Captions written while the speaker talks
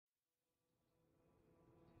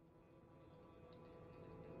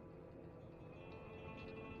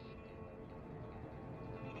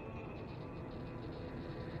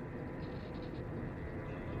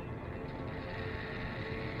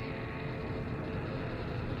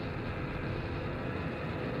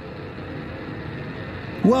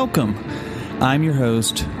Welcome. I'm your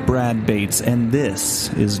host, Brad Bates, and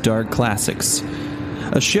this is Dark Classics,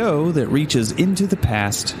 a show that reaches into the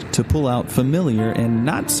past to pull out familiar and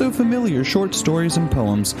not so familiar short stories and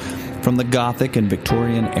poems from the Gothic and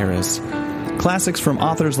Victorian eras. Classics from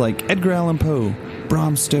authors like Edgar Allan Poe,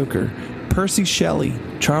 Bram Stoker, Percy Shelley,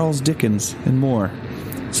 Charles Dickens, and more.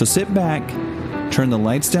 So sit back, turn the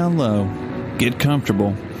lights down low, get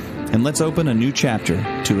comfortable, and let's open a new chapter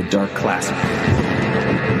to a dark classic.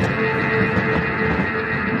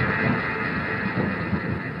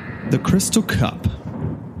 The Crystal Cup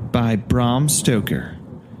by Bram Stoker.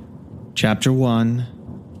 Chapter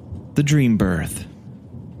 1, The Dream Birth.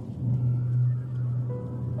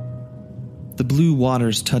 The blue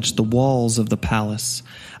waters touch the walls of the palace.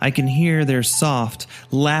 I can hear their soft,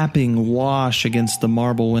 lapping wash against the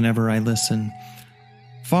marble whenever I listen.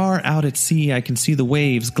 Far out at sea, I can see the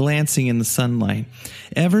waves glancing in the sunlight,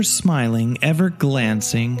 ever smiling, ever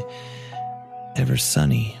glancing, ever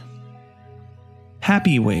sunny.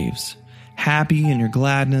 Happy waves, happy in your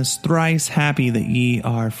gladness, thrice happy that ye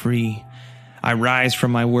are free. I rise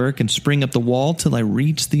from my work and spring up the wall till I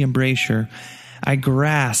reach the embrasure. I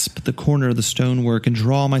grasp the corner of the stonework and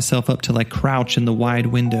draw myself up till I crouch in the wide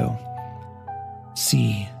window.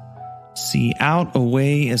 See out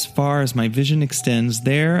away as far as my vision extends,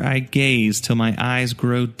 there I gaze till my eyes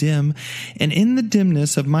grow dim, and in the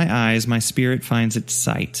dimness of my eyes my spirit finds its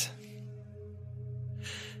sight.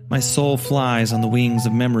 My soul flies on the wings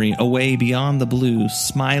of memory, away beyond the blue,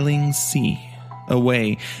 smiling sea,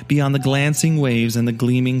 away beyond the glancing waves and the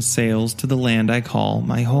gleaming sails to the land I call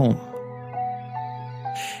my home.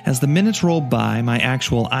 As the minutes roll by, my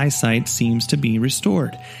actual eyesight seems to be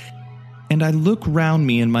restored, and I look round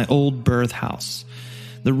me in my old birth house.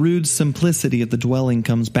 The rude simplicity of the dwelling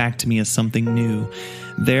comes back to me as something new.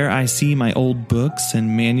 There I see my old books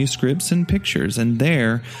and manuscripts and pictures, and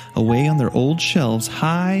there, away on their old shelves,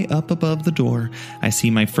 high up above the door, I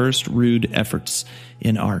see my first rude efforts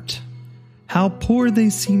in art. How poor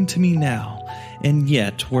they seem to me now, and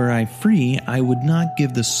yet, were I free, I would not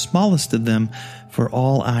give the smallest of them for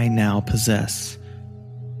all I now possess.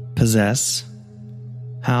 Possess?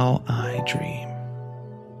 How I dream.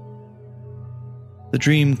 The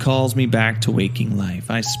dream calls me back to waking life.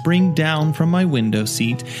 I spring down from my window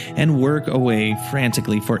seat and work away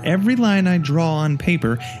frantically, for every line I draw on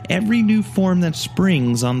paper, every new form that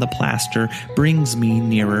springs on the plaster, brings me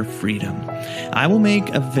nearer freedom. I will make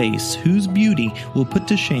a vase whose beauty will put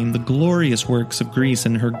to shame the glorious works of Greece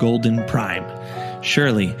in her golden prime.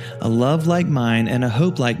 Surely, a love like mine and a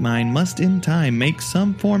hope like mine must in time make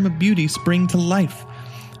some form of beauty spring to life.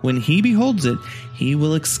 When he beholds it, he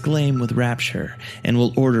will exclaim with rapture and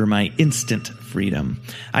will order my instant freedom.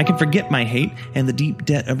 I can forget my hate and the deep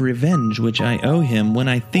debt of revenge which I owe him when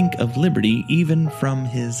I think of liberty even from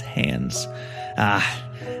his hands.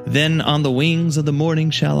 Then on the wings of the morning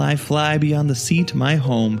shall I fly beyond the sea to my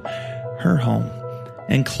home, her home,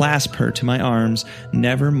 and clasp her to my arms,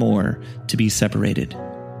 never more to be separated.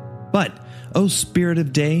 But, O spirit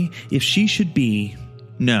of day, if she should be...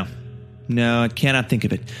 No, I cannot think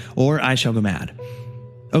of it, or I shall go mad.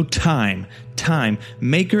 O time,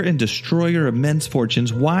 maker and destroyer of men's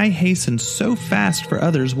fortunes, why hasten so fast for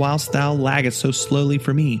others whilst thou laggest so slowly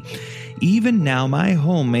for me? Even now my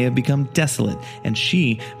home may have become desolate, and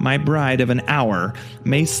she, my bride of an hour,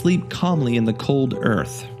 may sleep calmly in the cold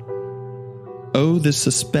earth. Oh, this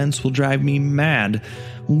suspense will drive me mad.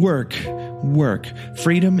 Work.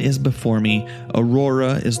 Freedom is before me.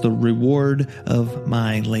 Aurora is the reward of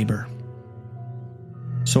my labor.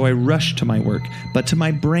 So I rush to my work, but to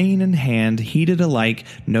my brain and hand, heated alike,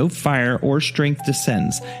 no fire or strength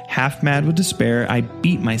descends. Half mad with despair, I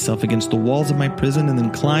beat myself against the walls of my prison and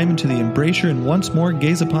then climb into the embrasure and once more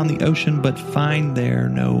gaze upon the ocean, but find there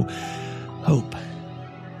no hope.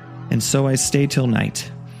 And so I stay till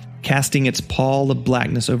night, casting its pall of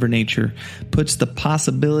blackness over nature, puts the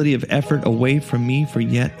possibility of effort away from me for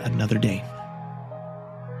yet another day.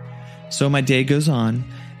 So my day goes on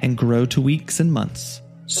and grow to weeks and months.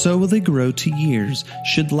 So will they grow to years,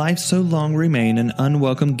 should life so long remain an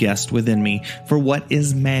unwelcome guest within me. For what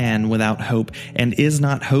is man without hope, and is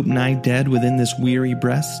not hope nigh dead within this weary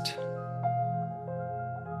breast?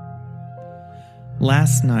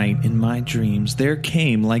 Last night in my dreams there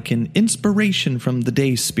came, like an inspiration from the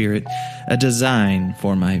day spirit, a design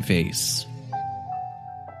for my vase.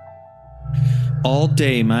 All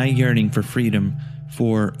day my yearning for freedom,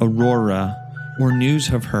 for Aurora, or news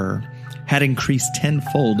of her, had increased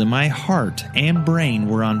tenfold, and my heart and brain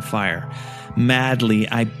were on fire. Madly,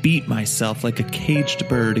 I beat myself like a caged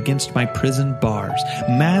bird against my prison bars.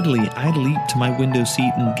 Madly, I leaped to my window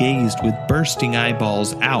seat and gazed with bursting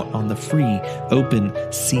eyeballs out on the free, open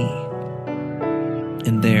sea.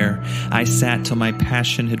 And there I sat till my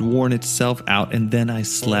passion had worn itself out, and then I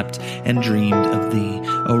slept and dreamed of thee,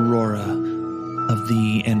 Aurora, of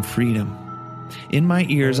thee and freedom. In my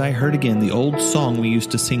ears I heard again the old song we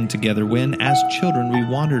used to sing together when, as children, we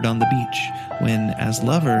wandered on the beach, when, as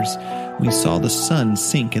lovers, we saw the sun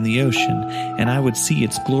sink in the ocean, and I would see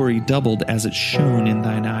its glory doubled as it shone in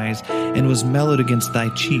thine eyes, and was mellowed against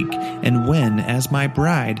thy cheek, and when, as my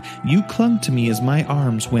bride, you clung to me as my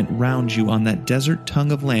arms went round you on that desert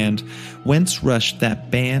tongue of land, whence rushed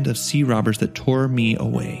that band of sea robbers that tore me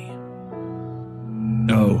away.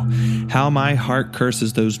 Oh, how my heart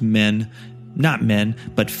curses those men, not men,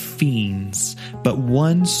 but fiends. But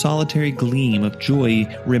one solitary gleam of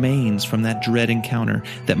joy remains from that dread encounter,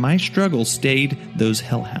 that my struggle stayed those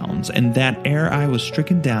hellhounds, and that ere I was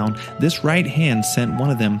stricken down, this right hand sent one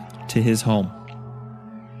of them to his home.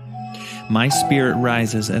 My spirit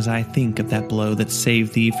rises as I think of that blow that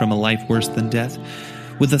saved thee from a life worse than death.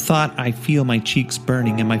 With the thought I feel my cheeks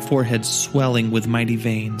burning and my forehead swelling with mighty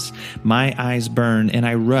veins. My eyes burn and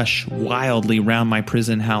I rush wildly round my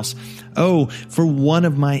prison house. Oh, for one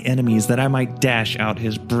of my enemies, that I might dash out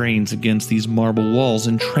his brains against these marble walls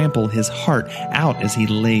and trample his heart out as he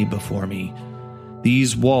lay before me.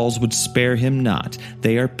 These walls would spare him not.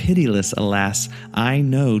 They are pitiless, alas, I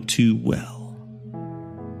know too well.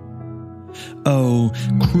 Oh,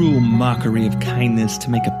 cruel mockery of kindness,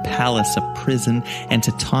 to make a palace a prison, and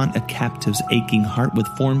to taunt a captive's aching heart with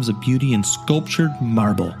forms of beauty in sculptured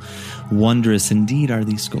marble. Wondrous indeed are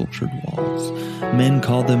these sculptured walls. Men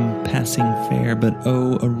call them passing fair, but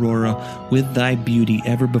oh, Aurora, with thy beauty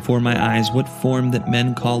ever before my eyes, what form that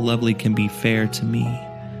men call lovely can be fair to me?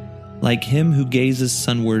 Like him who gazes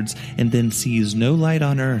sunwards and then sees no light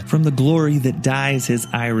on earth, from the glory that dyes his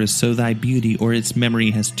iris, so thy beauty or its memory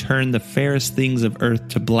has turned the fairest things of earth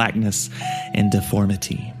to blackness and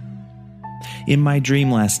deformity. In my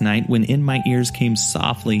dream last night, when in my ears came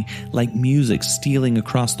softly, like music stealing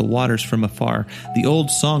across the waters from afar, the old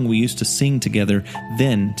song we used to sing together,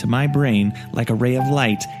 then to my brain, like a ray of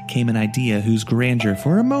light, came an idea whose grandeur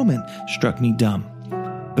for a moment struck me dumb.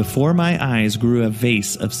 Before my eyes grew a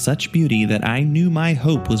vase of such beauty that I knew my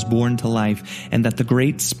hope was born to life, and that the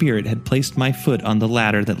Great Spirit had placed my foot on the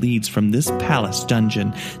ladder that leads from this palace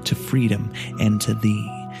dungeon to freedom and to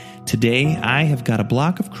thee. Today I have got a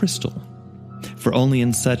block of crystal, for only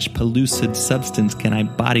in such pellucid substance can I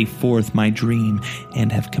body forth my dream,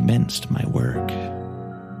 and have commenced my work.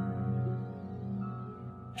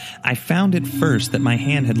 I found at first that my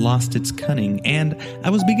hand had lost its cunning, and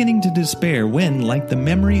I was beginning to despair when, like the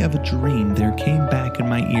memory of a dream, there came back in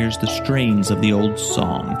my ears the strains of the old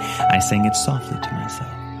song. I sang it softly to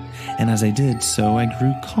myself, and as I did so, I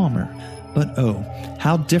grew calmer. But oh,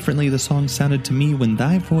 how differently the song sounded to me when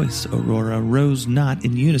thy voice, Aurora, rose not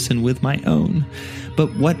in unison with my own.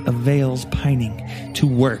 But what avails pining? To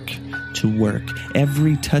work, to work.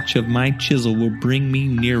 Every touch of my chisel will bring me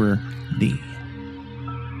nearer thee.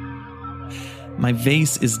 My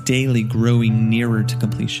vase is daily growing nearer to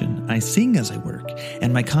completion. I sing as I work,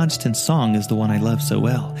 and my constant song is the one I love so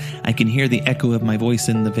well. I can hear the echo of my voice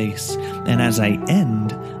in the vase, and as I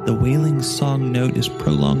end, the wailing song note is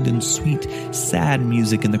prolonged in sweet, sad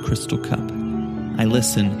music in the crystal cup. I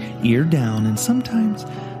listen, ear down, and sometimes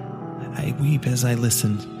I weep as I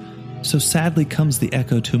listen. So sadly comes the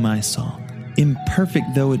echo to my song.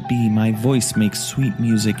 Imperfect though it be, my voice makes sweet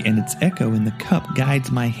music, and its echo in the cup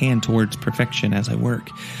guides my hand towards perfection as I work.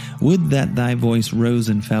 Would that thy voice rose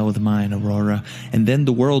and fell with mine, Aurora, and then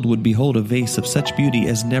the world would behold a vase of such beauty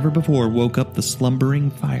as never before woke up the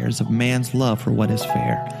slumbering fires of man's love for what is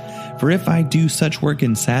fair. For if I do such work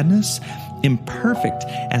in sadness, imperfect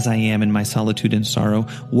as I am in my solitude and sorrow,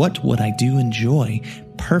 what would I do in joy,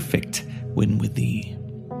 perfect when with thee?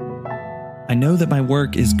 I know that my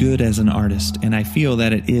work is good as an artist, and I feel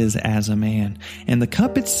that it is as a man, and the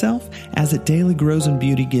cup itself, as it daily grows in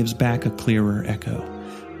beauty, gives back a clearer echo.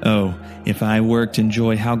 Oh, if I worked in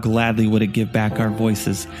joy, how gladly would it give back our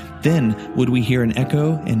voices. Then would we hear an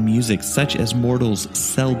echo and music such as mortals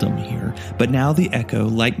seldom hear, but now the echo,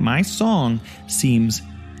 like my song, seems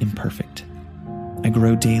imperfect. I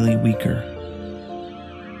grow daily weaker,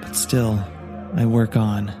 but still I work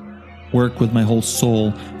on. Work with my whole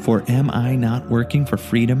soul, for am I not working for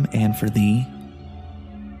freedom and for thee?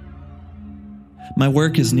 My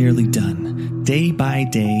work is nearly done. Day by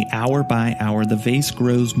day, hour by hour, the vase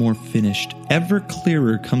grows more finished. Ever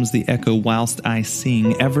clearer comes the echo whilst I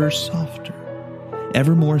sing, ever softer.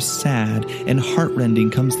 Ever more sad and heartrending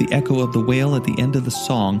comes the echo of the wail at the end of the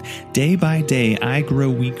song. Day by day, I grow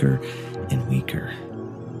weaker and weaker.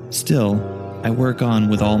 Still, I work on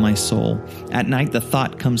with all my soul. At night the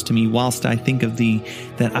thought comes to me whilst I think of thee,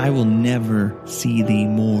 that I will never see thee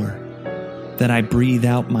more. That I breathe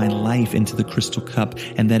out my life into the crystal cup,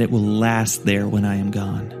 and that it will last there when I am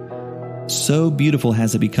gone. So beautiful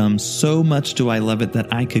has it become, so much do I love it,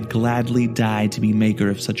 that I could gladly die to be maker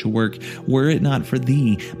of such a work, were it not for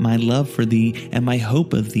thee, my love for thee, and my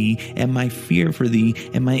hope of thee, and my fear for thee,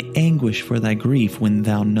 and my anguish for thy grief when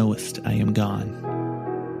thou knowest I am gone.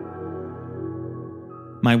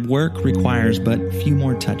 My work requires but few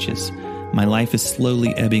more touches. My life is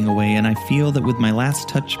slowly ebbing away, and I feel that with my last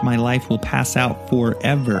touch, my life will pass out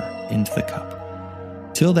forever into the cup.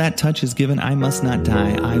 Till that touch is given, I must not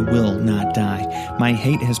die. I will not die. My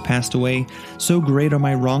hate has passed away. So great are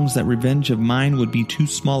my wrongs that revenge of mine would be too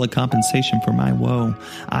small a compensation for my woe.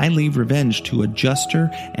 I leave revenge to a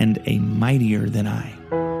juster and a mightier than I.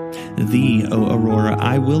 Thee, O Aurora,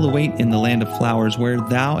 I will await in the land of flowers, where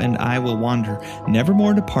thou and I will wander,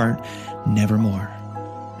 nevermore to part, nevermore.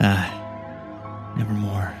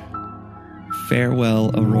 Nevermore.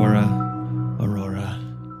 Farewell, Aurora, Aurora,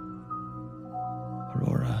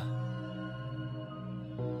 Aurora.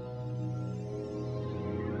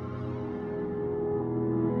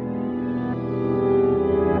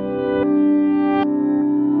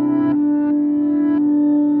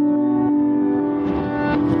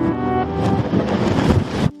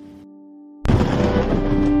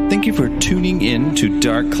 Thank you for tuning in to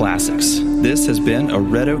Dark Classics. This has been a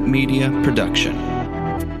Red Oak Media production.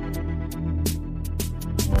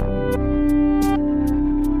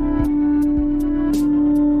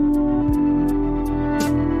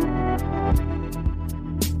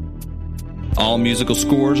 All musical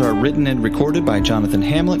scores are written and recorded by Jonathan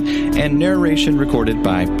Hamlet, and narration recorded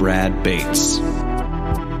by Brad Bates.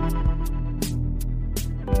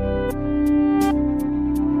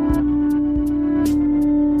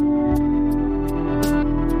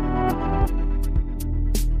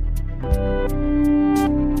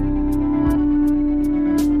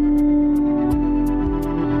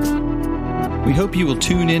 We hope you will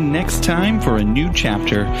tune in next time for a new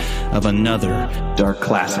chapter of another Dark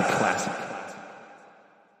Classic.